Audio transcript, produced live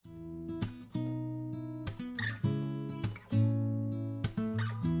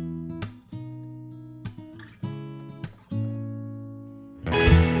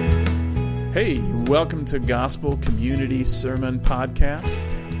Hey, welcome to Gospel Community Sermon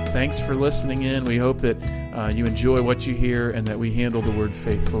Podcast. Thanks for listening in. We hope that you enjoy what you hear and that we handle the word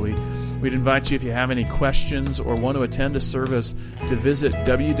faithfully. We'd invite you, if you have any questions or want to attend a service, to visit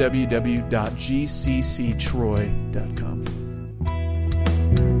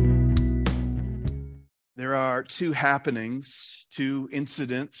www.gcctroy.com. There are two happenings, two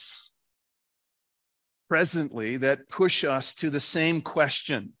incidents presently that push us to the same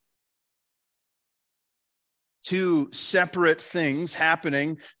question. Two separate things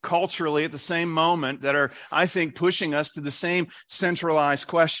happening culturally at the same moment that are, I think, pushing us to the same centralized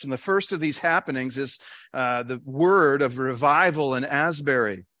question. The first of these happenings is the word of revival in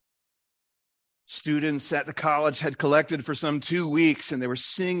Asbury. Students at the college had collected for some 2 weeks, and they were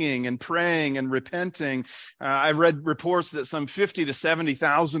singing and praying and repenting. I read reports that some 50 to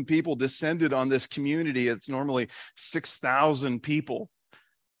 70,000 people descended on this community. It's normally 6,000 people.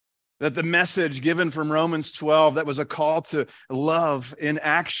 That the message given from Romans 12, that was a call to love in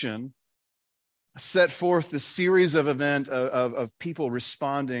action, set forth the series of events of people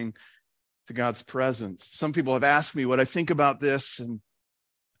responding to God's presence. Some people have asked me what I think about this, and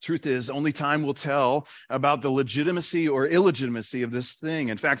the truth is, only time will tell about the legitimacy or illegitimacy of this thing.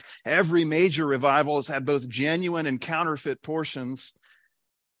 In fact, every major revival has had both genuine and counterfeit portions.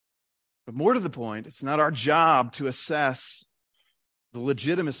 But more to the point, it's not our job to assess the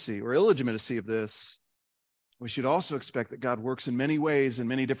legitimacy or illegitimacy of this. We should also expect that God works in many ways in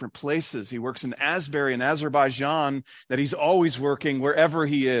many different places. He works in Asbury and Azerbaijan, that he's always working wherever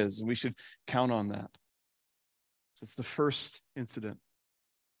he is, and we should count on that. So it's the first incident.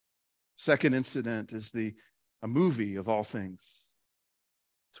 Second incident is a movie of all things.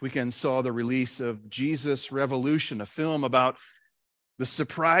 This weekend saw the release of Jesus Revolution, a film about the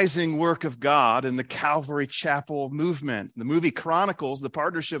surprising work of God in the Calvary Chapel movement. The movie chronicles the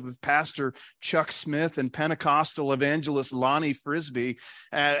partnership of Pastor Chuck Smith and Pentecostal evangelist Lonnie Frisbee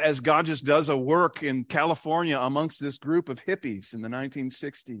as God just does a work in California amongst this group of hippies in the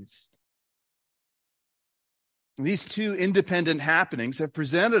 1960s. These two independent happenings have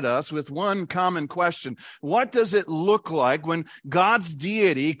presented us with one common question. What does it look like when God's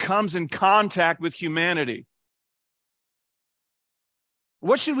deity comes in contact with humanity?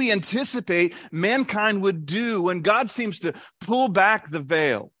 What should we anticipate mankind would do when God seems to pull back the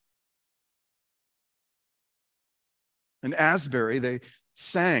veil? In Asbury, they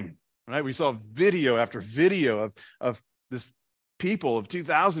sang, right? We saw video after video of this people, of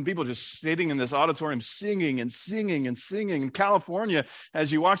 2,000 people just sitting in this auditorium singing and singing and singing. In California,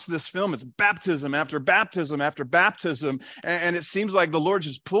 as you watch this film, it's baptism after baptism after baptism, and it seems like the Lord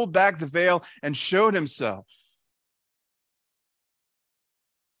just pulled back the veil and showed himself.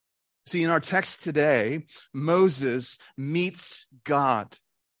 See, in our text today, Moses meets God.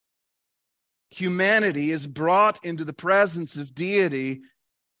 Humanity is brought into the presence of deity.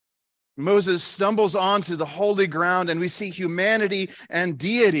 Moses stumbles onto the holy ground, and we see humanity and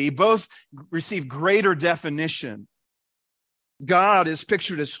deity both receive greater definition. God is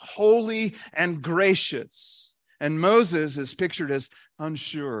pictured as holy and gracious, and Moses is pictured as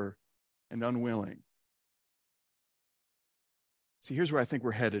unsure and unwilling. See, here's where I think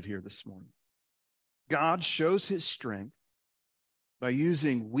we're headed here this morning. God shows his strength by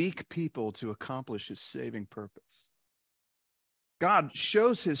using weak people to accomplish his saving purpose. God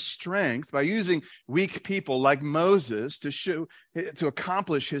shows his strength by using weak people like Moses to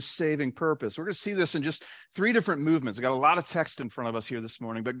accomplish his saving purpose. We're going to see this in just 3 different movements. I've got a lot of text in front of us here this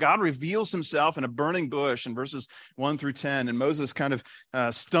morning, but God reveals himself in a burning bush in verses 1 through 10, and Moses kind of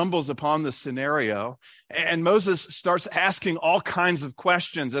stumbles upon the scenario, and Moses starts asking all kinds of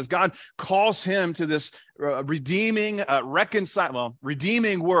questions as God calls him to this redeeming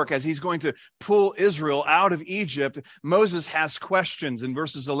work as he's going to pull Israel out of Egypt. Moses has questions in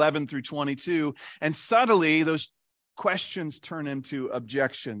verses 11 through 22, and subtly those questions turn into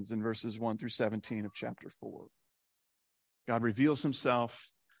objections in verses 1 through 17 of chapter 4. God reveals himself,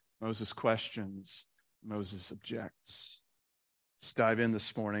 Moses questions, Moses objects. Let's dive in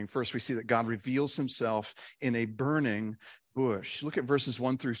this morning. First, we see that God reveals himself in a burning bush. Look at verses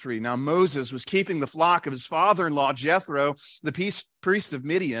 1 through 3. Now Moses was keeping the flock of his father-in-law Jethro, the priest of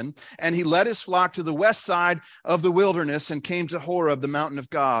Midian, and he led his flock to the west side of the wilderness and came to Horeb, the mountain of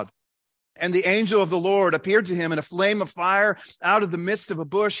God. And the angel of the Lord appeared to him in a flame of fire out of the midst of a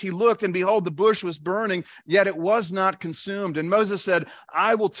bush. He looked, and behold, the bush was burning, yet it was not consumed. And Moses said,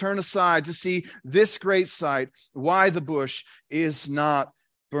 I will turn aside to see this great sight, why the bush is not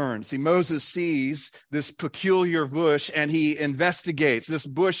burned. See, Moses sees this peculiar bush, and he investigates. This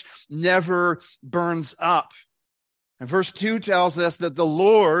bush never burns up. And verse 2 tells us that the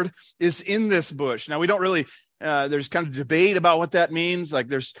Lord is in this bush. Now, we don't really, there's kind of debate about what that means. Like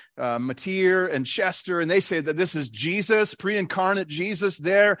there's Matir and Chester, and they say that this is Jesus, pre-incarnate Jesus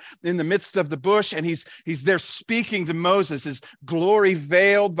there in the midst of the bush. And he's there speaking to Moses, his glory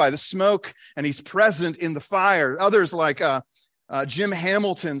veiled by the smoke, and he's present in the fire. Others like Jim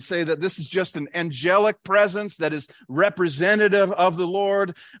Hamilton say that this is just an angelic presence that is representative of the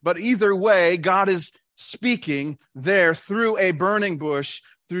Lord. But either way, God is speaking there through a burning bush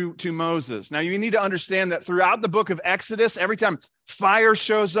to Moses. Now, you need to understand that throughout the book of Exodus, every time fire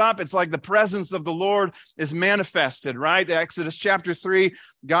shows up, it's like the presence of the Lord is manifested, right? Exodus chapter 3,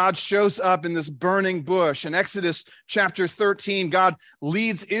 God shows up in this burning bush. In Exodus chapter 13, God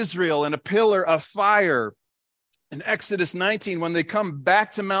leads Israel in a pillar of fire. In Exodus 19, when they come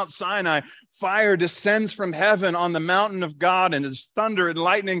back to Mount Sinai, fire descends from heaven on the mountain of God, and as thunder and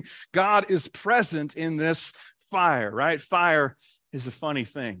lightning, God is present in this fire, right? Fire is a funny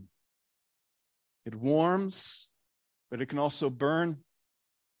thing. It warms, but it can also burn.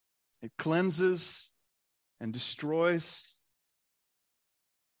 It cleanses and destroys.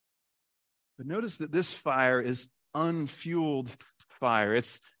 But notice that this fire is unfueled fire.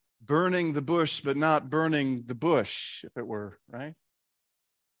 It's burning the bush, but not burning the bush, if it were, right?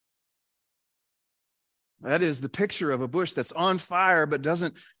 That is the picture of a bush that's on fire, but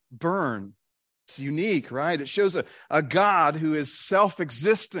doesn't burn. It's unique, right? It shows a God who is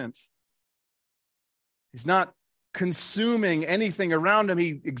self-existent. He's not consuming anything around him.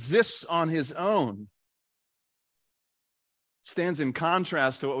 He exists on his own. It stands in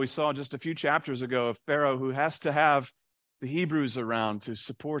contrast to what we saw just a few chapters ago of Pharaoh, who has to have the Hebrews around to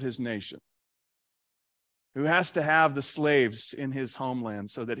support his nation, who has to have the slaves in his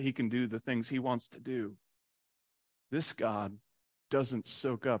homeland so that he can do the things he wants to do. This God doesn't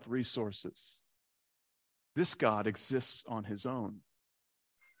soak up resources. This God exists on his own.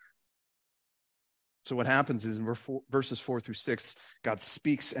 So what happens is in verses 4 through 6, God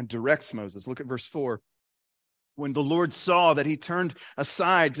speaks and directs Moses. Look at verse 4. When the Lord saw that he turned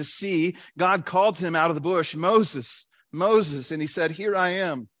aside to see, God called to him out of the bush, Moses, Moses, and he said, "Here I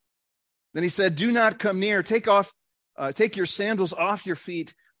am." Then he said, "Do not come near. Take your sandals off your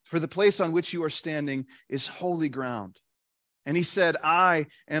feet, for the place on which you are standing is holy ground." And he said, "I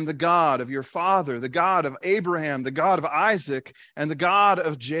am the God of your father, the God of Abraham, the God of Isaac, and the God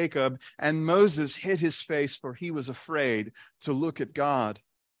of Jacob." And Moses hid his face, for he was afraid to look at God.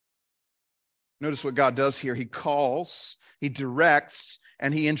 Notice what God does here. He calls, he directs,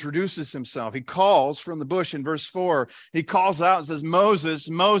 and he introduces himself. He calls from the bush in verse 4. He calls out and says, "Moses,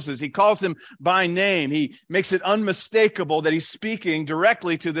 Moses." He calls him by name. He makes it unmistakable that he's speaking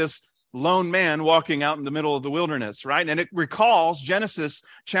directly to this lone man walking out in the middle of the wilderness, right? And it recalls Genesis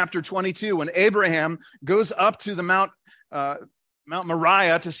chapter 22, when Abraham goes up to the Mount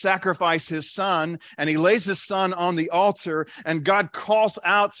Moriah to sacrifice his son, and he lays his son on the altar, and God calls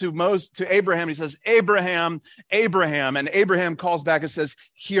out to Abraham. He says, "Abraham, Abraham," and Abraham calls back and says,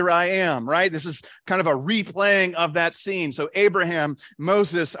 "Here I am," right? This is kind of a replaying of that scene. So Abraham,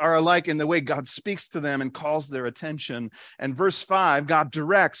 Moses are alike in the way God speaks to them and calls their attention. And verse 5, God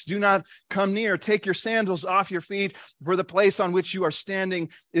directs, "Do not come near. Take your sandals off your feet, for the place on which you are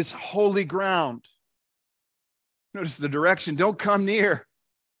standing is holy ground." Notice the direction. Don't come near.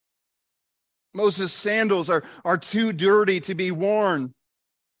 Moses' sandals are too dirty to be worn.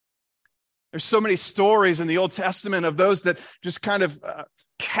 There's so many stories in the Old Testament of those that just kind of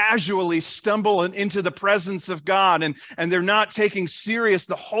casually stumble into the presence of God, and they're not taking serious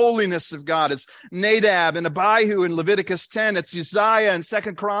the holiness of God. It's Nadab and Abihu in Leviticus 10. It's Uzziah in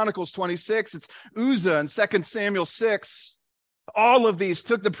 2 Chronicles 26. It's Uzzah in 2 Samuel 6. All of these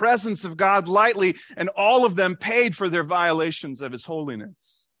took the presence of God lightly, and all of them paid for their violations of his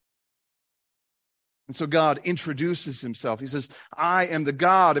holiness. And so God introduces himself. He says, "I am the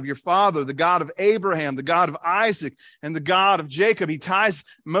God of your father, the God of Abraham, the God of Isaac, and the God of Jacob." He ties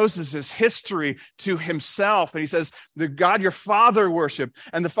Moses' history to himself, and he says, "The God your father worshiped,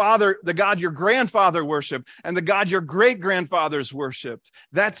 and the God your grandfather worshiped, and the God your great-grandfathers worshiped.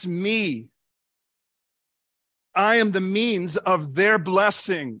 That's me. I am the means of their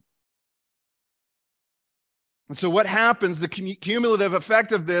blessing." And so what happens, the cumulative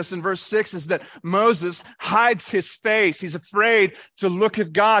effect of this in verse 6 is that Moses hides his face. He's afraid to look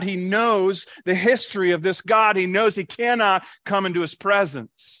at God. He knows the history of this God. He knows he cannot come into his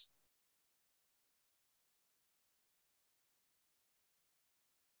presence.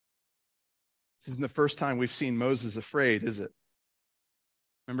 This isn't the first time we've seen Moses afraid, is it?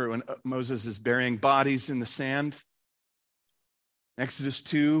 Remember when Moses is burying bodies in the sand? Exodus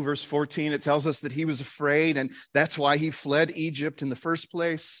 2, verse 14, it tells us that he was afraid, and that's why he fled Egypt in the first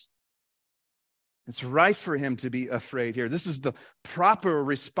place. It's right for him to be afraid here. This is the proper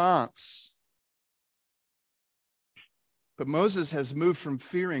response. But Moses has moved from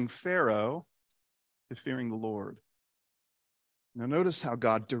fearing Pharaoh to fearing the Lord. Now notice how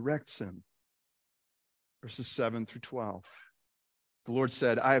God directs him. Verses 7 through 12. The Lord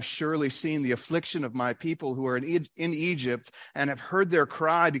said, I have surely seen the affliction of my people who are in Egypt and have heard their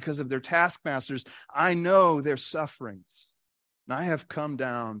cry because of their taskmasters. I know their sufferings. And I have come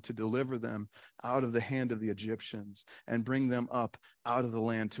down to deliver them out of the hand of the Egyptians and bring them up out of the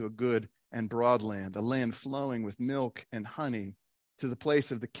land to a good and broad land, a land flowing with milk and honey, to the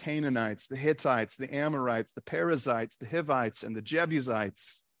place of the Canaanites, the Hittites, the Amorites, the Perizzites, the Hivites, and the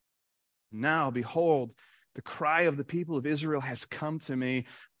Jebusites. Now, behold, the cry of the people of Israel has come to me,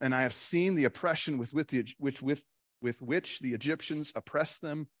 and I have seen the oppression with which the Egyptians oppress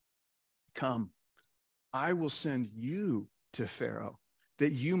them. Come, I will send you to Pharaoh,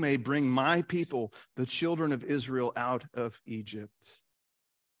 that you may bring my people, the children of Israel, out of Egypt.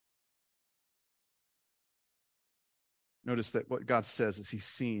 Notice that what God says is he's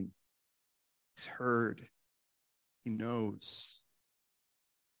seen, he's heard, he knows.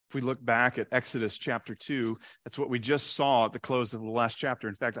 If we look back at Exodus chapter 2, that's what we just saw at the close of the last chapter.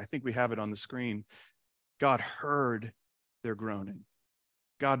 In fact, I think we have it on the screen. God heard their groaning.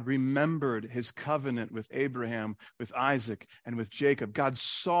 God remembered his covenant with Abraham, with Isaac, and with Jacob. God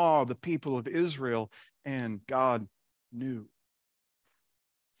saw the people of Israel, and God knew.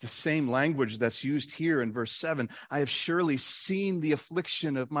 The same language that's used here in verse 7. I have surely seen the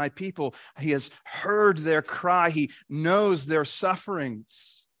affliction of my people. He has heard their cry. He knows their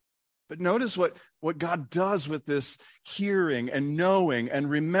sufferings. But notice what God does with this hearing and knowing and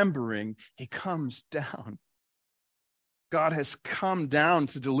remembering. He comes down. God has come down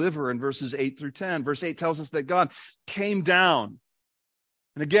to deliver in verses 8 through 10. Verse 8 tells us that God came down.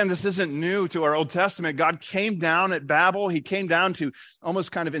 And again, this isn't new to our Old Testament. God came down at Babel. He came down to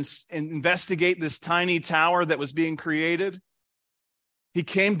almost kind of investigate this tiny tower that was being created. He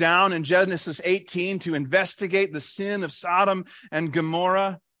came down in Genesis 18 to investigate the sin of Sodom and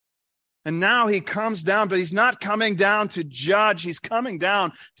Gomorrah. And now he comes down, but he's not coming down to judge. He's coming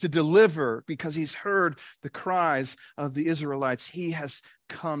down to deliver because he's heard the cries of the Israelites. He has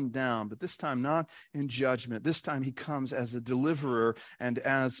come down, but this time not in judgment. This time he comes as a deliverer and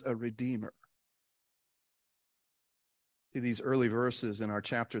as a redeemer. See, these early verses in our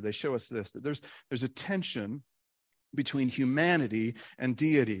chapter, they show us this, that there's a tension between humanity and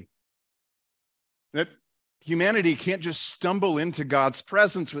deity. That humanity can't just stumble into God's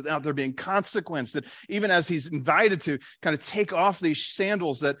presence without there being consequence. That even as he's invited to kind of take off these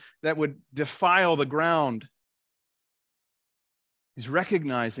sandals that would defile the ground, he's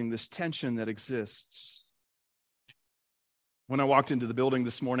recognizing this tension that exists. When I walked into the building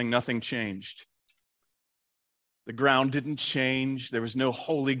this morning, nothing changed. The ground didn't change. There was no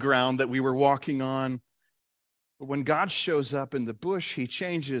holy ground that we were walking on. But when God shows up in the bush, he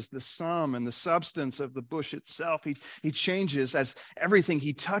changes the sum and the substance of the bush itself. He changes as everything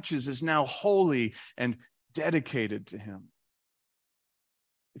he touches is now holy and dedicated to him.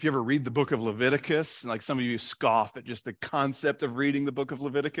 If you ever read the book of Leviticus, like some of you scoff at just the concept of reading the book of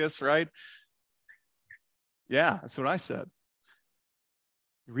Leviticus, right? Yeah, that's what I said.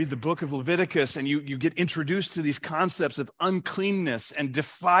 You read the book of Leviticus and you get introduced to these concepts of uncleanness and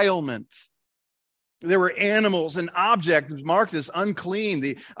defilement. There were animals and objects marked as unclean.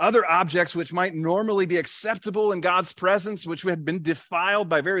 The other objects which might normally be acceptable in God's presence, which had been defiled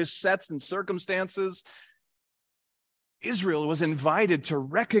by various sets and circumstances. Israel was invited to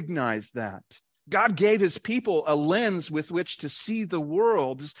recognize that. God gave his people a lens with which to see the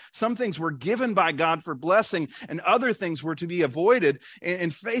world. Some things were given by God for blessing, and other things were to be avoided in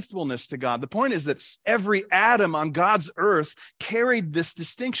faithfulness to God. The point is that every atom on God's earth carried this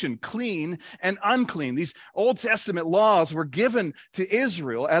distinction, clean and unclean. These Old Testament laws were given to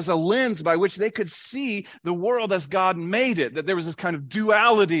Israel as a lens by which they could see the world as God made it, that there was this kind of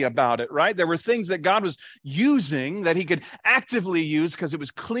duality about it, right? There were things that God was using that he could actively use because it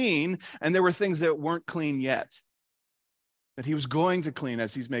was clean, and there were things that weren't clean yet, that he was going to clean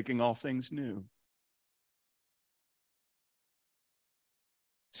as he's making all things new.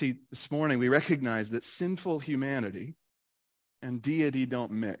 See, this morning we recognize that sinful humanity and deity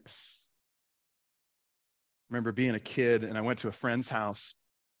don't mix. I remember being a kid and I went to a friend's house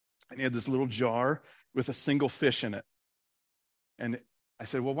and he had this little jar with a single fish in it. And I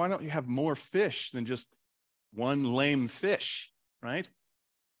said, well, why don't you have more fish than just one lame fish, right?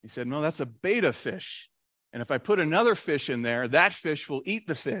 He said, no, that's a betta fish. And if I put another fish in there, that fish will eat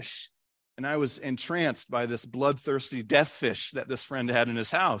the fish. And I was entranced by this bloodthirsty death fish that this friend had in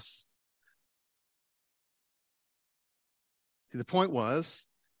his house. See, the point was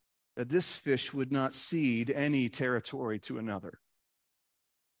that this fish would not cede any territory to another.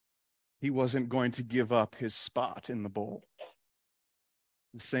 He wasn't going to give up his spot in the bowl.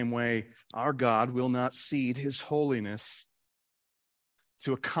 The same way, our God will not cede his holiness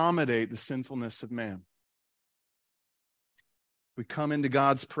to accommodate the sinfulness of man. We come into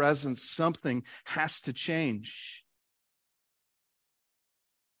God's presence, something has to change.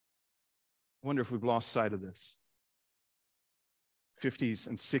 I wonder if we've lost sight of this. 50s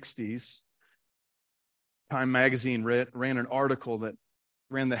and 60s, Time magazine ran an article that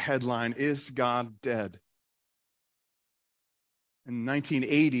ran the headline, "Is God Dead?" In the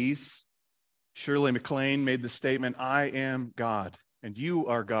 1980s, Shirley MacLaine made the statement, "I am God, and you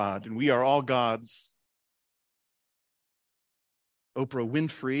are God, and we are all gods." Oprah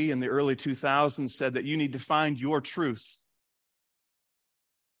Winfrey in the early 2000s said that you need to find your truth.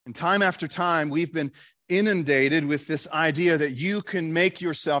 And time after time, we've been inundated with this idea that you can make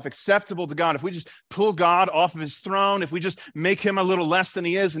yourself acceptable to God. If we just pull God off of his throne, if we just make him a little less than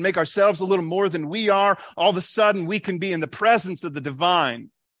he is and make ourselves a little more than we are, all of a sudden we can be in the presence of the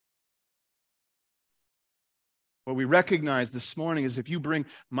divine. What we recognize this morning is if you bring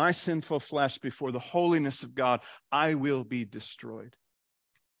my sinful flesh before the holiness of God, I will be destroyed.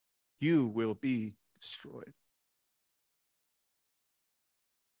 You will be destroyed.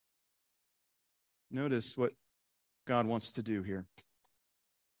 Notice what God wants to do here.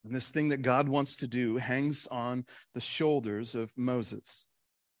 And this thing that God wants to do hangs on the shoulders of Moses.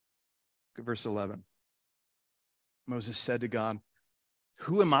 Look at verse 11. Moses said to God,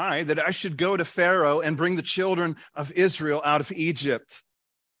 "Who am I that I should go to Pharaoh and bring the children of Israel out of Egypt?"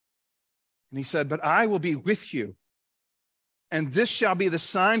 And he said, "But I will be with you. And this shall be the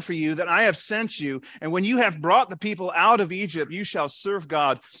sign for you that I have sent you. And when you have brought the people out of Egypt, you shall serve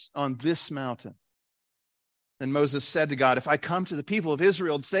God on this mountain." Then Moses said to God, "If I come to the people of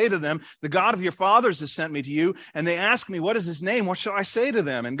Israel and say to them, 'The God of your fathers has sent me to you,' and they ask me, 'What is his name?' what shall I say to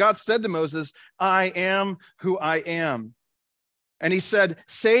them?" And God said to Moses, "I am who I am." And he said,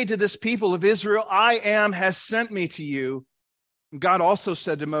 "Say to this people of Israel, 'I am has sent me to you.'" And God also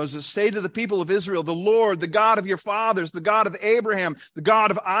said to Moses, "Say to the people of Israel, 'The Lord, the God of your fathers, the God of Abraham, the God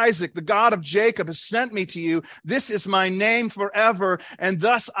of Isaac, the God of Jacob has sent me to you. This is my name forever, and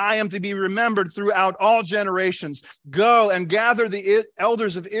thus I am to be remembered throughout all generations. Go and gather the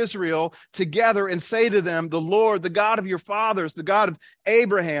elders of Israel together and say to them, 'The Lord, the God of your fathers, the God of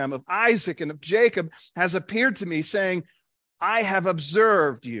Abraham, of Isaac, and of Jacob has appeared to me, saying, I have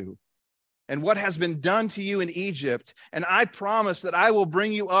observed you and what has been done to you in Egypt, and I promise that I will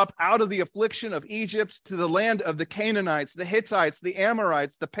bring you up out of the affliction of Egypt to the land of the Canaanites, the Hittites, the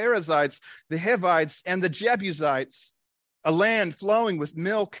Amorites, the Perizzites, the Hivites, and the Jebusites, a land flowing with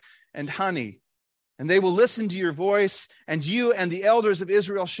milk and honey. And they will listen to your voice, and you and the elders of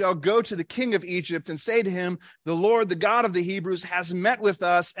Israel shall go to the king of Egypt and say to him, 'The Lord, the God of the Hebrews, has met with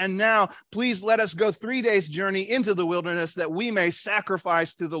us, and now please let us go 3 days' journey into the wilderness that we may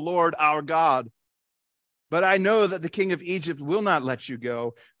sacrifice to the Lord our God.' But I know that the king of Egypt will not let you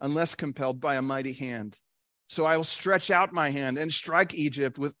go unless compelled by a mighty hand. So I will stretch out my hand and strike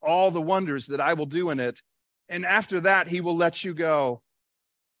Egypt with all the wonders that I will do in it. And after that, he will let you go.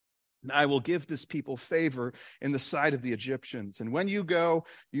 And I will give this people favor in the sight of the Egyptians. And when you go,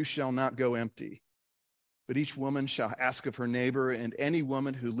 you shall not go empty. But each woman shall ask of her neighbor and any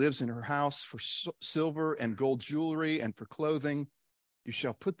woman who lives in her house for silver and gold jewelry and for clothing. You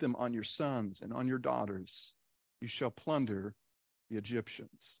shall put them on your sons and on your daughters. You shall plunder the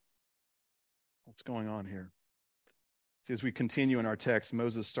Egyptians." What's going on here? See, as we continue in our text,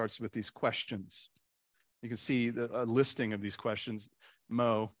 Moses starts with these questions. You can see a listing of these questions.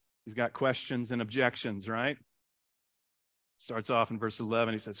 He's got questions and objections, right? Starts off in verse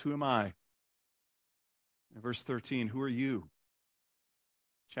 11. He says, "Who am I?" In verse 13, "Who are you?"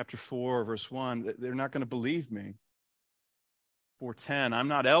 Chapter 4, verse 1, "They're not going to believe me." 4:10, "I'm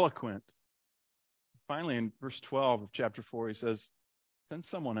not eloquent." Finally, in verse 12 of chapter 4, he says, "Send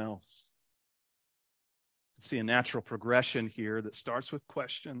someone else." You see a natural progression here that starts with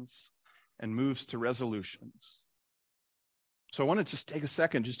questions and moves to resolutions. So I want to just take a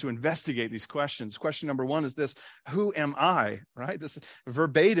second just to investigate these questions. Question number one is this: who am I? Right? This is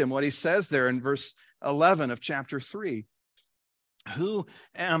verbatim what he says there in verse 11 of chapter 3. Who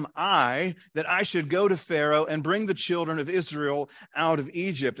am I that I should go to Pharaoh and bring the children of Israel out of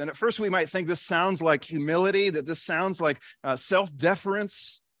Egypt? And at first we might think this sounds like humility, that this sounds like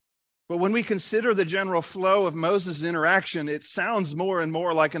self-deference. But when we consider the general flow of Moses' interaction, it sounds more and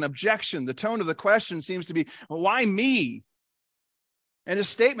more like an objection. The tone of the question seems to be, well, why me? And his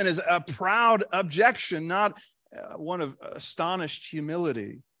statement is a proud objection, not one of astonished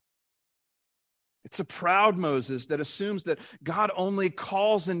humility. It's a proud Moses that assumes that God only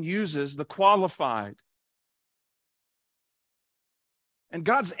calls and uses the qualified. And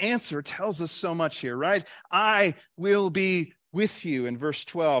God's answer tells us so much here, right? I will be with you in verse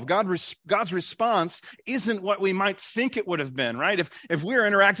 12. God's response isn't what we might think it would have been, right? If we're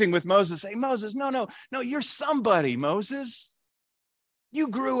interacting with Moses, say, Moses, no, you're somebody, Moses. You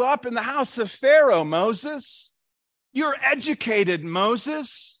grew up in the house of Pharaoh, Moses. You're educated,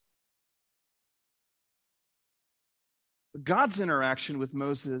 Moses. God's interaction with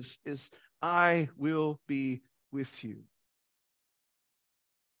Moses is, I will be with you.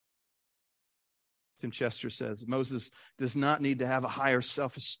 Tim Chester says, Moses does not need to have a higher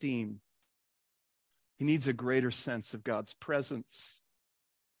self-esteem. He needs a greater sense of God's presence.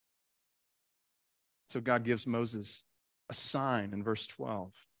 So God gives Moses a sign in verse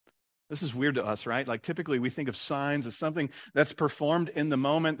 12. This is weird to us, right? Like typically we think of signs as something that's performed in the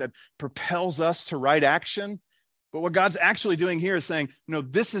moment that propels us to right action. But what God's actually doing here is saying, no,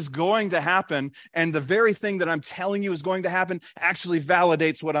 this is going to happen. And the very thing that I'm telling you is going to happen actually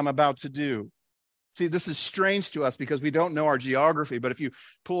validates what I'm about to do. See, this is strange to us because we don't know our geography. But if you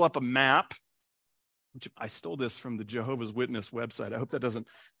pull up a map, which I stole this from the Jehovah's Witness website. I hope that doesn't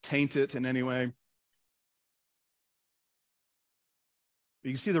taint it in any way.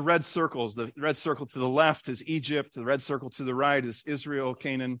 You can see the red circles. The red circle to the left is Egypt. The red circle to the right is Israel,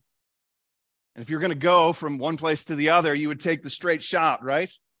 Canaan. And if you're going to go from one place to the other, you would take the straight shot,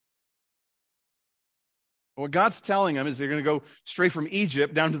 right? What God's telling them is they're going to go straight from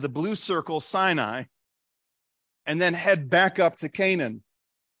Egypt down to the blue circle, Sinai, and then head back up to Canaan.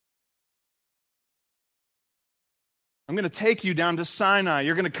 I'm going to take you down to Sinai.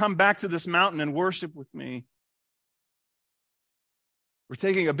 You're going to come back to this mountain and worship with me. We're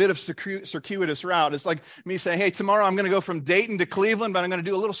taking a bit of circuitous route. It's like me saying, hey, tomorrow I'm going to go from Dayton to Cleveland, but I'm going to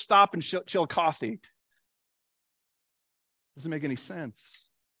do a little stop in Chillicothe. Doesn't make any sense.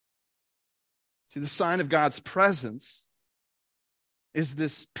 See, the sign of God's presence is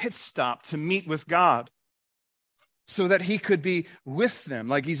this pit stop to meet with God so that he could be with them.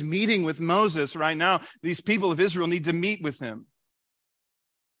 Like he's meeting with Moses right now. These people of Israel need to meet with him.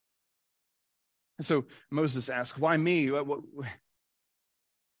 And so Moses asks, why me? The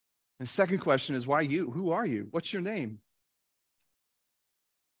second question is, why you? Who are you? What's your name?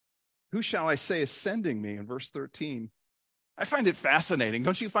 Who shall I say is sending me? In verse 13. I find it fascinating.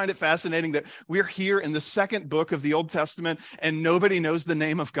 Don't you find it fascinating that we're here in the second book of the Old Testament and nobody knows the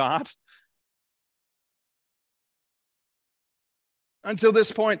name of God? Until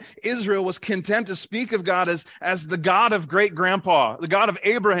this point, Israel was content to speak of God as the God of great-grandpa, the God of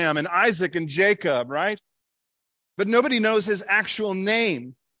Abraham and Isaac and Jacob, right? But nobody knows his actual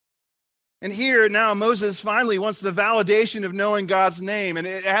name. And here now Moses finally wants the validation of knowing God's name. And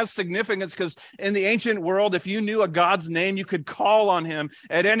it has significance because in the ancient world, if you knew a God's name, you could call on him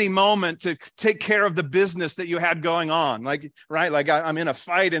at any moment to take care of the business that you had going on. Like, right? Like I'm in a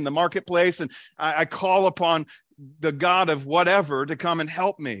fight in the marketplace and I call upon the God of whatever to come and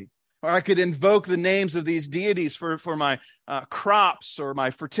help me. Or I could invoke the names of these deities for my crops or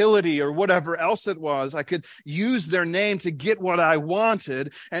my fertility or whatever else it was. I could use their name to get what I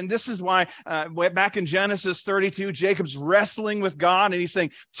wanted. And this is why back in Genesis 32, Jacob's wrestling with God and he's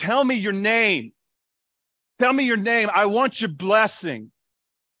saying, tell me your name. Tell me your name. I want your blessing.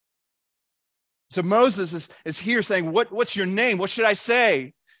 So Moses is here saying, what's your name? What should I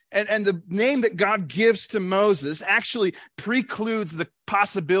say? And the name that God gives to Moses actually precludes the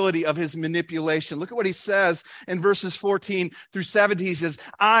possibility of his manipulation. Look at what he says in verses 14 through 17. He says,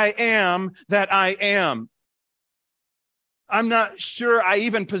 I am that I am. I'm not sure I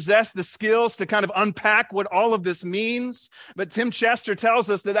even possess the skills to kind of unpack what all of this means. But Tim Chester tells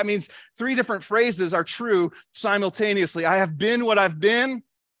us that means three different phrases are true simultaneously. I have been what I've been.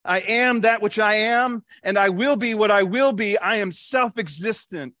 I am that which I am, and I will be what I will be. I am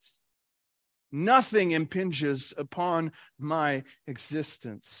self-existent. Nothing impinges upon my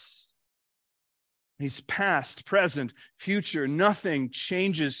existence. He's past, present, future. Nothing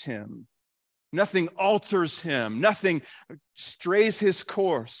changes him. Nothing alters him. Nothing strays his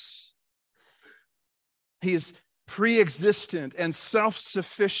course. He is pre-existent and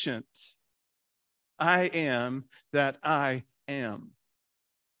self-sufficient. I am that I am.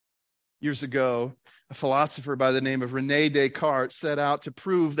 Years ago, a philosopher by the name of René Descartes set out to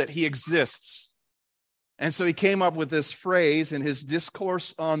prove that he exists. And so he came up with this phrase in his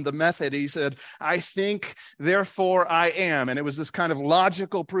discourse on the method. He said, I think, therefore I am. And it was this kind of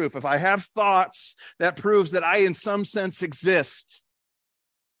logical proof. If I have thoughts, that proves that I in some sense exist.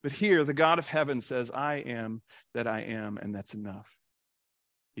 But here, the God of heaven says, I am that I am, and that's enough.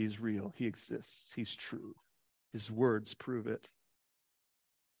 He's real. He exists. He's true. His words prove it.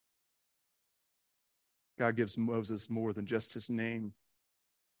 God gives Moses more than just his name.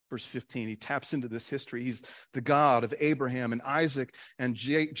 Verse 15, he taps into this history. He's the God of Abraham and Isaac and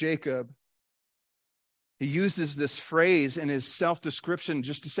Jacob. He uses this phrase in his self-description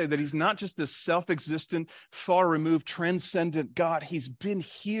just to say that he's not just this self-existent, far-removed, transcendent God. He's been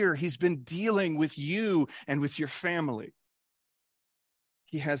here. He's been dealing with you and with your family.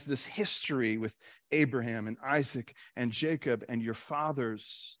 He has this history with Abraham and Isaac and Jacob and your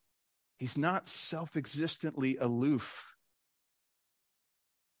fathers. He's not self-existently aloof.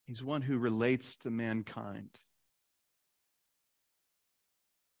 He's one who relates to mankind.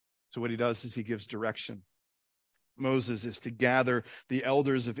 So what he does is he gives direction. Moses is to gather the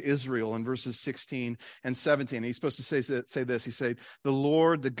elders of Israel in verses 16 and 17. He's supposed to say this. He said, the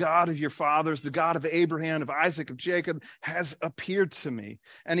Lord, the God of your fathers, the God of Abraham, of Isaac, of Jacob, has appeared to me.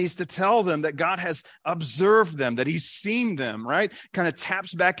 And he's to tell them that God has observed them, that he's seen them, right? Kind of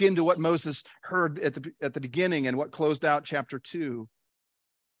taps back into what Moses heard at the beginning and what closed out chapter 2.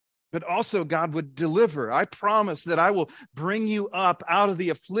 But also God would deliver. I promise that I will bring you up out of the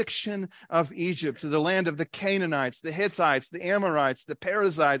affliction of Egypt to the land of the Canaanites, the Hittites, the Amorites, the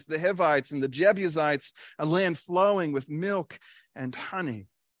Perizzites, the Hivites, and the Jebusites, a land flowing with milk and honey.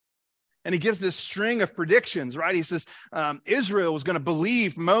 And he gives this string of predictions, right? He says Israel was going to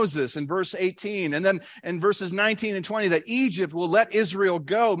believe Moses in verse 18. And then in verses 19 and 20, that Egypt will let Israel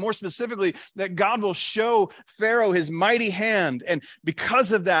go. More specifically, that God will show Pharaoh his mighty hand. And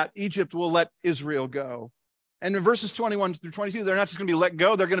because of that, Egypt will let Israel go. And in verses 21 through 22, they're not just going to be let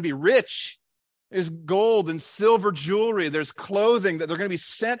go, they're going to be rich. There's gold and silver jewelry. There's clothing that they're going to be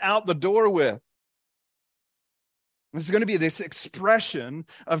sent out the door with. There's going to be this expression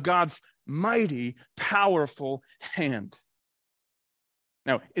of God's mighty, powerful hand.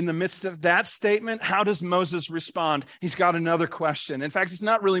 Now, in the midst of that statement, how does Moses respond? He's got another question. In fact, it's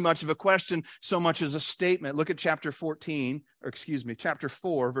not really much of a question so much as a statement. Look at chapter 4,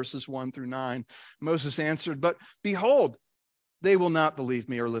 verses 1 through 9. Moses answered, but behold, they will not believe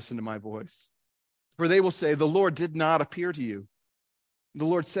me or listen to my voice. For they will say, the Lord did not appear to you. The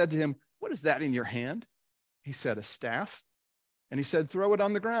Lord said to him, what is that in your hand? He said, a staff. And he said, throw it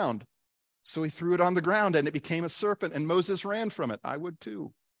on the ground. So he threw it on the ground, and it became a serpent, and Moses ran from it. I would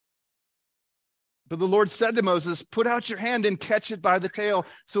too. But the Lord said to Moses, put out your hand and catch it by the tail.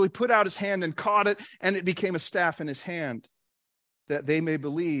 So he put out his hand and caught it, and it became a staff in his hand, that they may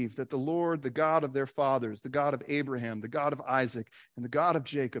believe that the Lord, the God of their fathers, the God of Abraham, the God of Isaac, and the God of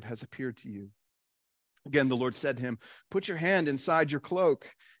Jacob has appeared to you. Again, the Lord said to him, put your hand inside your cloak.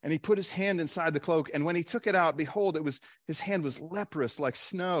 And he put his hand inside the cloak. And when he took it out, behold, his hand was leprous like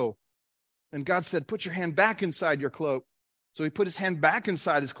snow. And God said, put your hand back inside your cloak. So he put his hand back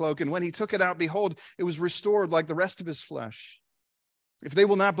inside his cloak. And when he took it out, behold, it was restored like the rest of his flesh. If they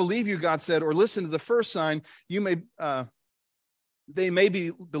will not believe you, God said, or listen to the first sign, they may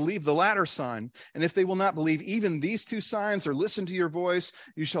believe the latter sign. And if they will not believe even these two signs or listen to your voice,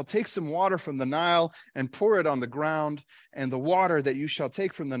 you shall take some water from the Nile and pour it on the ground, and the water that you shall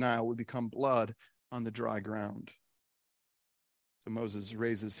take from the Nile will become blood on the dry ground. So Moses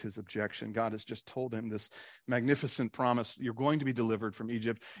raises his objection. God has just told him this magnificent promise. You're going to be delivered from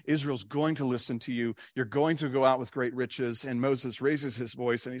Egypt. Israel's going to listen to you. You're going to go out with great riches. And Moses raises his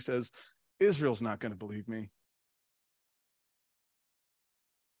voice and he says, Israel's not going to believe me.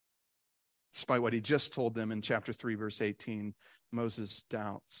 Despite what he just told them in chapter 3, verse 18, Moses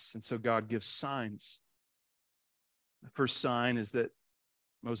doubts. And so God gives signs. The first sign is that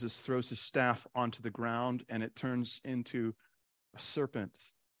Moses throws his staff onto the ground and it turns into a serpent.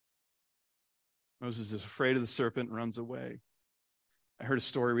 Moses is afraid of the serpent and runs away. I heard a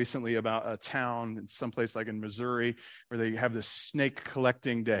story recently about a town in someplace like in Missouri where they have this snake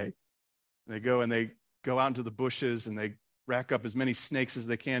collecting day. They go out into the bushes and they rack up as many snakes as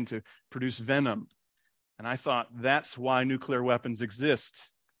they can to produce venom. And I thought that's why nuclear weapons exist.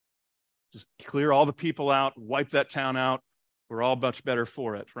 Just clear all the people out, wipe that town out. We're all much better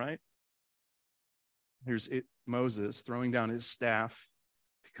for it, right? Here's Moses throwing down his staff,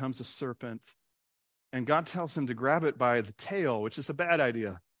 becomes a serpent, and God tells him to grab it by the tail, which is a bad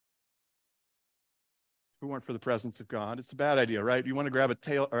idea. If it weren't for the presence of God, it's a bad idea, right? You want to grab a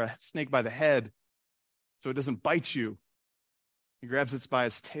tail or a snake by the head so it doesn't bite you. He grabs it by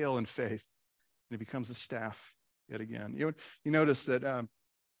its tail in faith, And it becomes a staff yet again. You notice that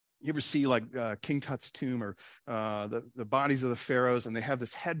you ever see like King Tut's tomb or the bodies of the pharaohs, and they have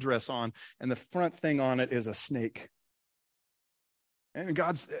this headdress on, and the front thing on it is a snake. And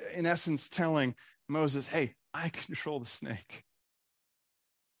God's, in essence, telling Moses, hey, I control the snake.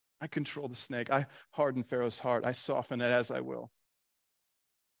 I control the snake. I harden Pharaoh's heart. I soften it as I will.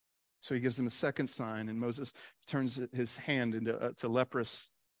 So he gives him a second sign, and Moses turns his hand into it's a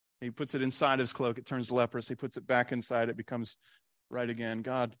leprous. He puts it inside his cloak. It turns leprous. He puts it back inside. It becomes right again.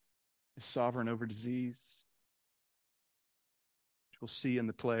 God is sovereign over disease, which we'll see in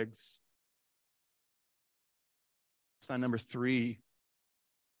the plagues. Sign number 3.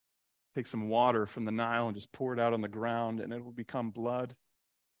 Take some water from the Nile and just pour it out on the ground, and it will become blood.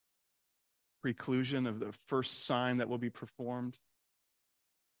 Preclusion of the first sign that will be performed.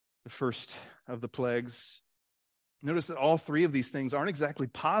 The first of the plagues. Notice that all 3 of these things aren't exactly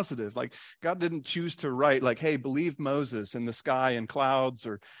positive. Like, God didn't choose to write, like, hey, believe Moses in the sky and clouds,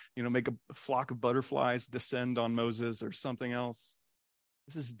 or, make a flock of butterflies descend on Moses or something else.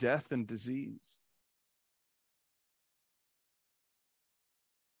 This is death and disease.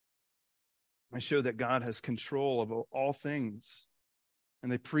 I show that God has control of all things.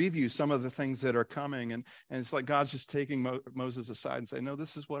 And they preview some of the things that are coming. And it's like God's just taking Moses aside and saying, no,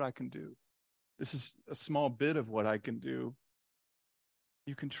 this is what I can do. This is a small bit of what I can do.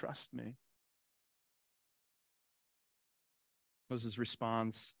 You can trust me. Moses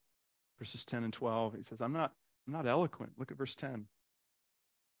responds, verses 10 and 12. He says, I'm not eloquent. Look at verse 10.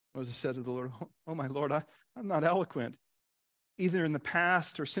 Moses said to the Lord, oh my Lord, I'm not eloquent. Either in the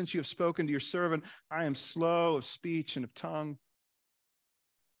past or since you have spoken to your servant, I am slow of speech and of tongue.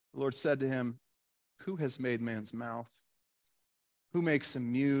 The Lord said to him, who has made man's mouth? Who makes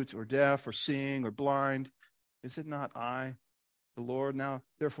him mute or deaf or seeing or blind? Is it not I, the Lord? Now,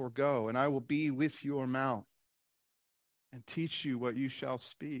 therefore, go, and I will be with your mouth and teach you what you shall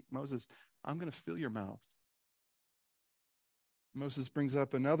speak. Moses, I'm going to fill your mouth. Moses brings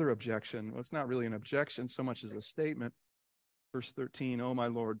up another objection. Well, it's not really an objection so much as a statement. Verse 13, oh, my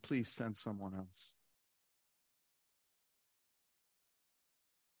Lord, please send someone else.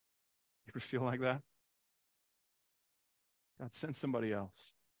 You ever feel like that? God, send somebody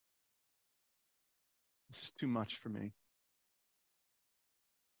else. This is too much for me.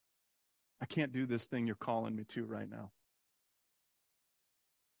 I can't do this thing you're calling me to right now.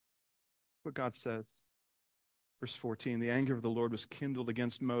 What God says. Verse 14, the anger of the Lord was kindled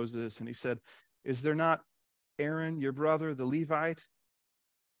against Moses, and he said, is there not Aaron, your brother, the Levite?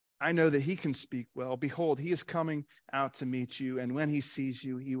 I know that he can speak well. Behold, he is coming out to meet you, and when he sees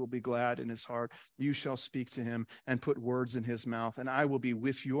you, he will be glad in his heart. You shall speak to him and put words in his mouth, and I will be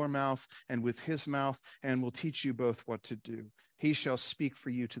with your mouth and with his mouth, and will teach you both what to do. He shall speak for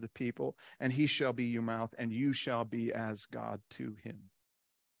you to the people, and he shall be your mouth, and you shall be as God to him.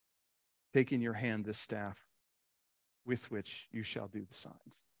 Take in your hand this staff with which you shall do the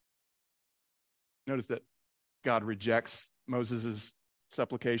signs. Notice that God rejects Moses'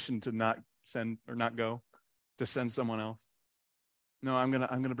 supplication to not send or not go, to send someone else. No, I'm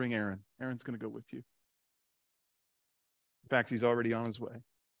gonna bring Aaron. Aaron's gonna go with you. In fact, he's already on his way.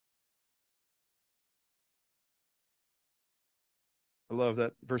 I love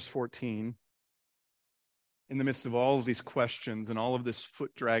that verse 14. In the midst of all of these questions and all of this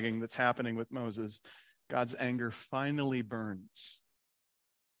foot dragging that's happening with Moses, God's anger finally burns.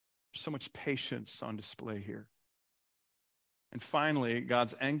 There's so much patience on display here. And finally,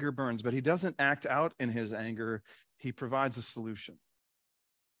 God's anger burns, but he doesn't act out in his anger. He provides a solution.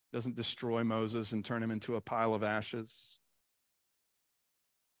 He doesn't destroy Moses and turn him into a pile of ashes.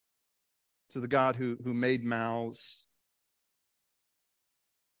 So the God who made mouths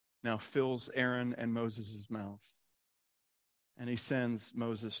now fills Aaron and Moses' mouth. And he sends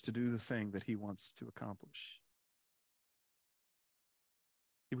Moses to do the thing that he wants to accomplish.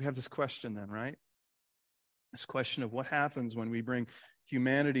 We have this question then, right? This question of what happens when we bring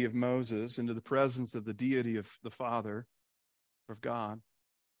humanity of Moses into the presence of the deity of the Father, of God.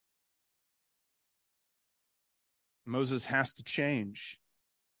 Moses has to change.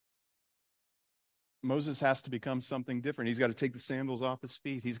 Moses has to become something different. He's got to take the sandals off his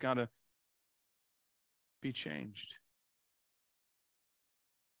feet. He's got to be changed.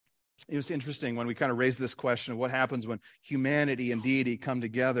 It was interesting when we kind of raised this question of what happens when humanity and deity come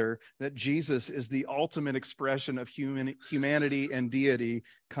together, that Jesus is the ultimate expression of humanity and deity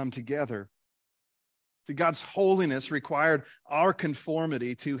come together. See, God's holiness required our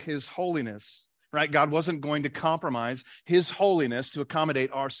conformity to his holiness, right? God wasn't going to compromise his holiness to accommodate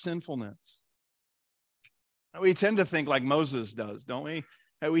our sinfulness. We tend to think like Moses does, don't we?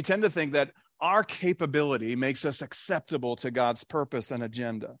 We tend to think that our capability makes us acceptable to God's purpose and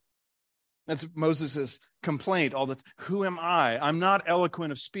agenda. That's Moses' complaint all the time. Who am I? I'm not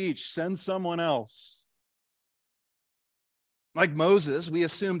eloquent of speech. Send someone else. Like Moses, we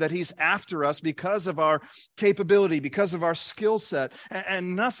assume that he's after us because of our capability, because of our skill set,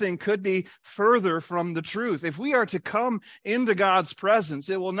 and nothing could be further from the truth. If we are to come into God's presence,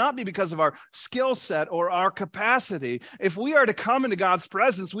 it will not be because of our skill set or our capacity. If we are to come into God's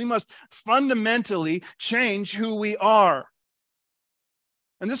presence, we must fundamentally change who we are.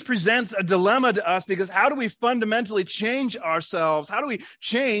 And this presents a dilemma to us because how do we fundamentally change ourselves? How do we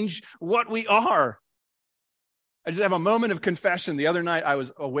change what we are? I just have a moment of confession. The other night I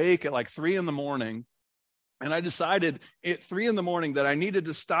was awake at like 3 a.m, and I decided at 3 a.m. that I needed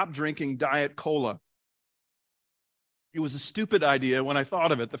to stop drinking Diet Cola. It was a stupid idea when I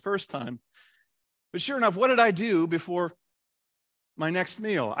thought of it the first time. But sure enough, what did I do before my next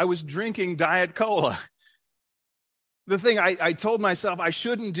meal? I was drinking Diet Cola. The thing I told myself I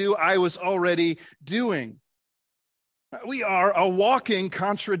shouldn't do, I was already doing. We are a walking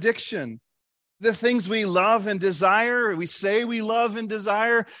contradiction. The things we love and desire, we say we love and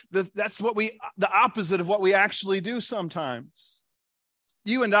desire, that's the opposite of what we actually do sometimes.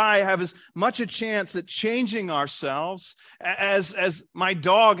 You and I have as much a chance at changing ourselves as my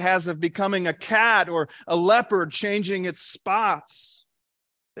dog has of becoming a cat or a leopard changing its spots.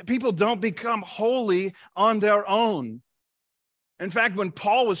 People don't become holy on their own. In fact, when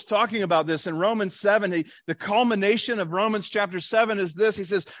Paul was talking about this in Romans 7, the culmination of Romans chapter 7 is this. He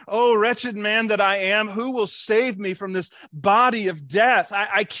says, "Oh, wretched man that I am, who will save me from this body of death?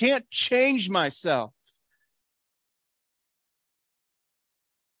 I can't change myself."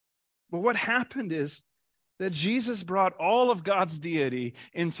 But what happened is that Jesus brought all of God's deity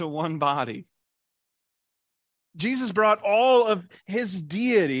into one body. Jesus brought all of his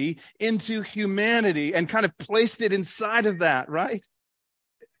deity into humanity and kind of placed it inside of that, right?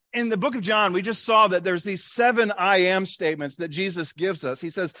 In the book of John, we just saw that there's these 7 I am statements that Jesus gives us. He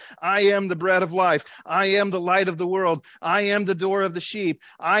says, "I am the bread of life. I am the light of the world. I am the door of the sheep.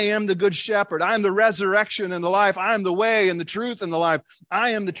 I am the good shepherd. I am the resurrection and the life. I am the way and the truth and the life.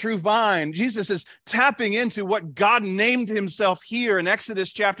 I am the true vine." Jesus is tapping into what God named himself here in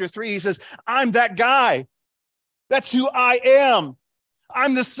Exodus chapter 3. He says, "I'm that guy. That's who I am.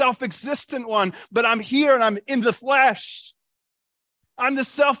 I'm the self-existent one, but I'm here and I'm in the flesh. I'm the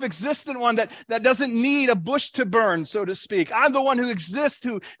self-existent one that doesn't need a bush to burn, so to speak. I'm the one who exists,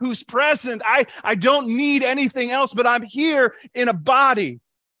 who's present. I don't need anything else, but I'm here in a body."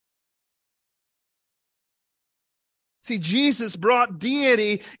 See, Jesus brought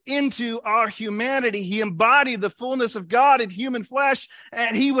deity into our humanity. He embodied the fullness of God in human flesh,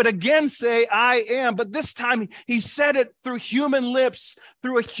 and he would again say, "I am." But this time, he said it through human lips,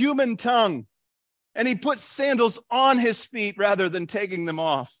 through a human tongue. And he put sandals on his feet rather than taking them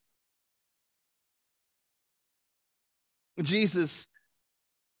off. Jesus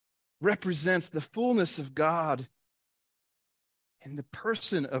represents the fullness of God in the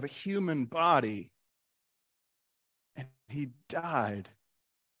person of a human body. And he died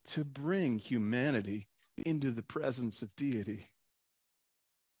to bring humanity into the presence of deity.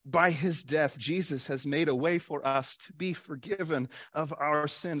 By his death, Jesus has made a way for us to be forgiven of our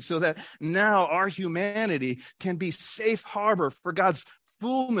sins so that now our humanity can be safe harbor for God's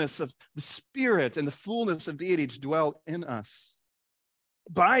fullness of the Spirit and the fullness of deity to dwell in us.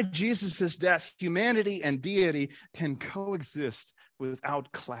 By Jesus' death, humanity and deity can coexist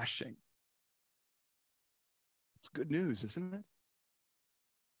without clashing. It's good news, isn't it?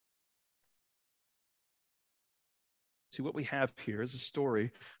 See, what we have here is a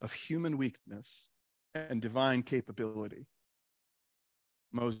story of human weakness and divine capability.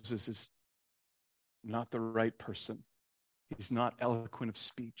 Moses is not the right person. He's not eloquent of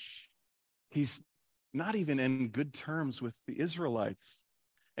speech. He's not even in good terms with the Israelites.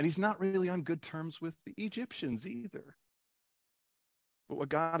 And he's not really on good terms with the Egyptians either. But what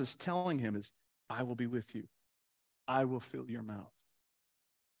God is telling him is, "I will be with you. I will fill your mouth."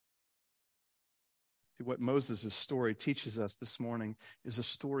 What Moses' story teaches us this morning is a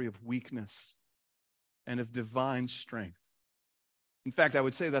story of weakness and of divine strength. In fact, I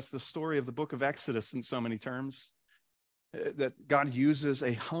would say that's the story of the book of Exodus in so many terms, that God uses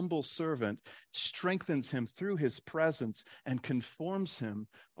a humble servant, strengthens him through his presence, and conforms him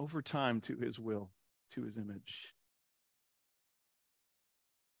over time to his will, to his image.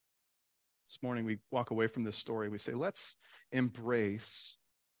 This morning we walk away from this story, we say, let's embrace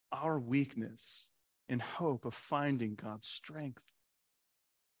our weakness in hope of finding God's strength.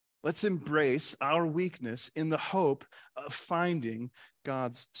 Let's embrace our weakness in the hope of finding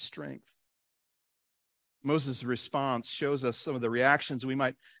God's strength. Moses' response shows us some of the reactions we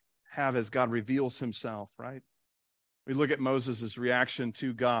might have as God reveals himself, right? We look at Moses' reaction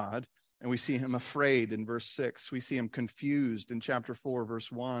to God, and we see him afraid in verse 6. We see him confused in chapter 4,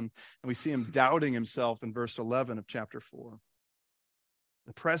 verse 1. And we see him doubting himself in verse 11 of chapter 4.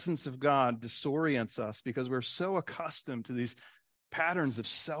 The presence of God disorients us because we're so accustomed to these patterns of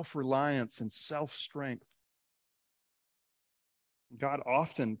self-reliance and self-strength. God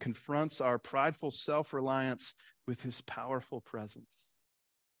often confronts our prideful self-reliance with his powerful presence.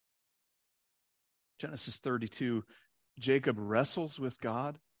 Genesis 32, Jacob wrestles with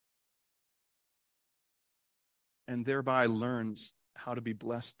God and thereby learns how to be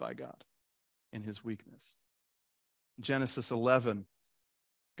blessed by God in his weakness. Genesis 11,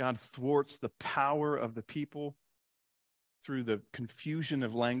 God thwarts the power of the people through the confusion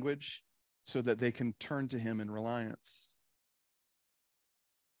of language so that they can turn to him in reliance.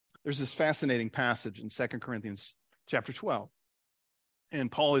 There's this fascinating passage in 2 Corinthians chapter 12.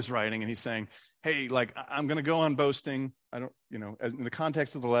 And Paul is writing and he's saying, hey, I'm going to go on boasting. In the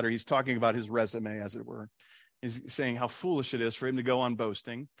context of the letter, he's talking about his resume, as it were. He's saying how foolish it is for him to go on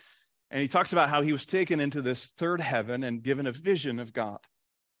boasting. And he talks about how he was taken into this third heaven and given a vision of God.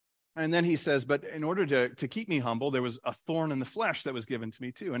 And then he says, but in order to keep me humble, there was a thorn in the flesh that was given to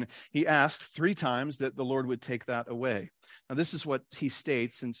me too. And he asked 3 times that the Lord would take that away. Now, this is what he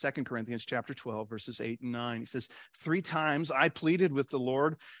states in 2 Corinthians chapter 12, verses 8 and 9. He says, 3 times I pleaded with the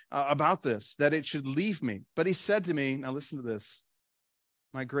Lord about this, that it should leave me. But he said to me, now listen to this,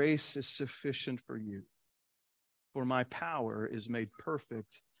 my grace is sufficient for you, for my power is made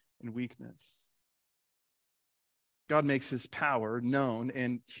perfect in weakness. God makes his power known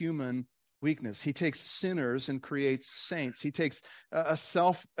in human weakness. He takes sinners and creates saints. He takes a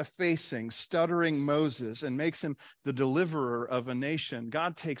self-effacing, stuttering Moses and makes him the deliverer of a nation.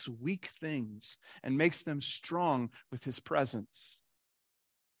 God takes weak things and makes them strong with his presence.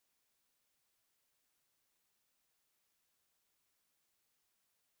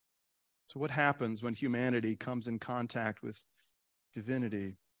 So what happens when humanity comes in contact with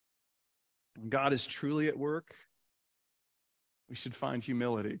divinity? When God is truly at work, we should find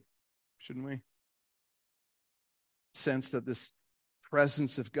humility, shouldn't we? Sense that this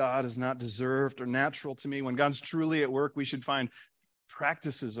presence of God is not deserved or natural to me. When God's truly at work, we should find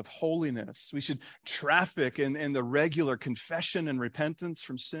practices of holiness. We should traffic in the regular confession and repentance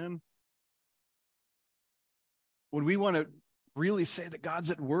from sin. When we want to really say that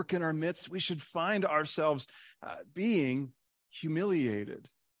God's at work in our midst, we should find ourselves being humiliated.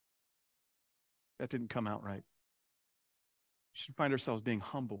 That didn't come out right. We should find ourselves being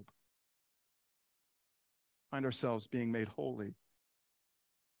humbled. Find ourselves being made holy.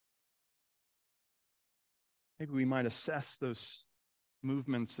 Maybe we might assess those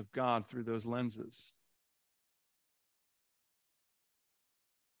movements of God through those lenses.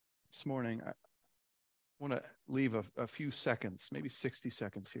 This morning, I want to leave a few seconds, maybe 60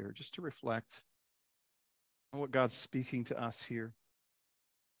 seconds here, just to reflect on what God's speaking to us here,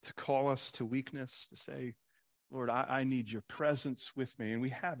 to call us to weakness, to say, Lord, I need your presence with me. And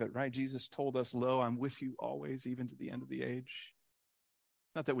we have it, right? Jesus told us, lo, I'm with you always, even to the end of the age.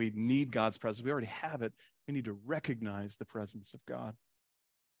 Not that we need God's presence. We already have it. We need to recognize the presence of God,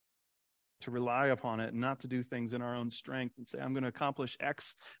 to rely upon it, and not to do things in our own strength and say, I'm going to accomplish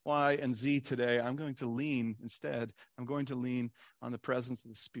X, Y, and Z today. I'm going to lean on the presence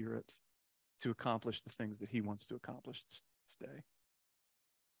of the Spirit to accomplish the things that he wants to accomplish this day.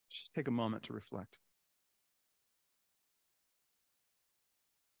 Just take a moment to reflect.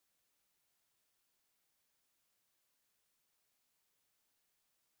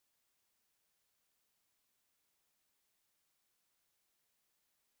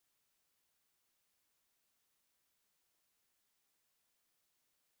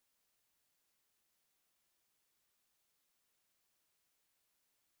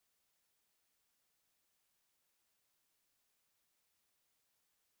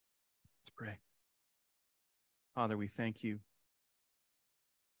 Pray. Father, we thank you.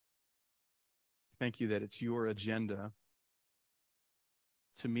 Thank you that it's your agenda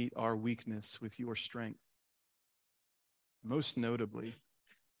to meet our weakness with your strength. Most notably,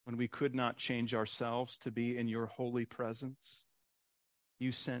 when we could not change ourselves to be in your holy presence,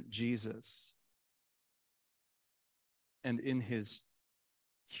 you sent Jesus, and in his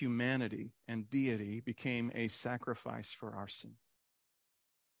humanity and deity became a sacrifice for our sin.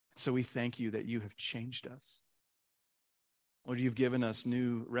 So we thank you that you have changed us. Lord, you've given us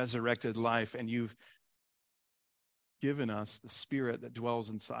new resurrected life, and you've given us the Spirit that dwells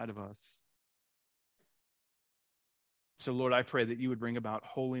inside of us. So, Lord, I pray that you would bring about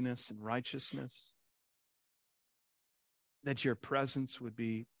holiness and righteousness, that your presence would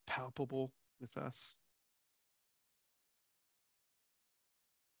be palpable with us,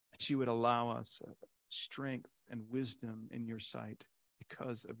 that you would allow us strength and wisdom in your sight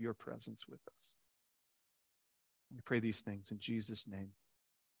because of your presence with us. We pray these things in Jesus' name.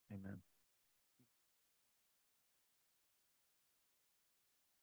 Amen.